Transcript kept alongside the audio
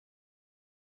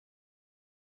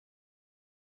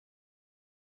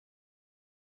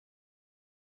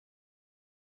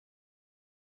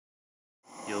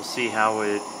you'll see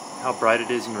how bright it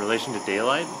is in relation to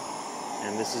daylight.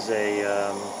 And this is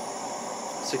a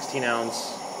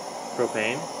 16-ounce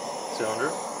propane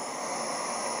cylinder.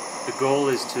 The goal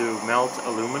is to melt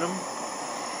aluminum,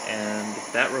 and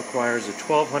that requires a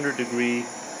 1200 degree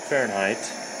Fahrenheit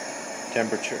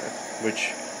temperature,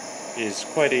 which is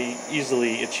quite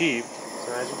easily achieved.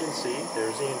 So as you can see,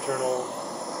 there's the internal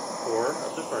core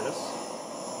of the furnace.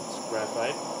 It's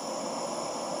graphite.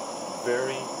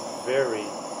 Very, very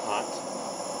hot.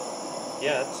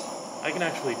 Yet, I can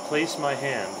actually place my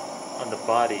hand on the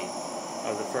body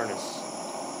of the furnace.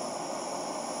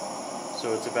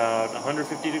 So it's about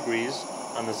 150 degrees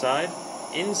on the side.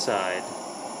 Inside,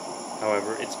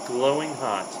 however, it's glowing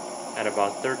hot at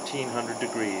about 1300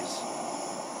 degrees.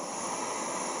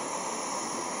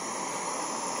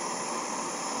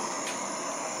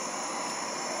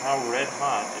 How red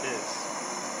hot it is.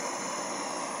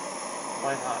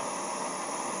 Quite hot.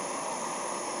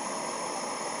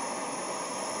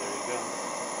 There you go.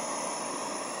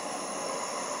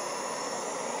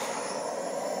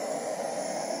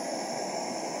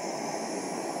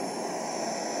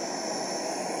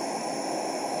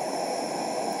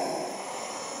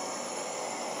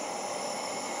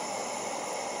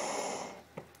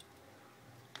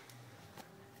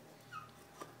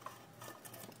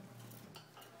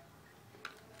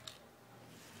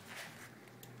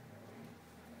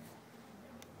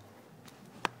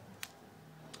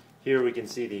 Here we can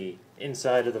see the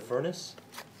inside of the furnace,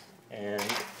 and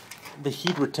the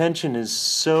heat retention is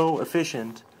so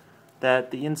efficient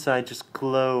that the inside just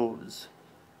glows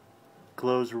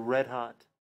red hot.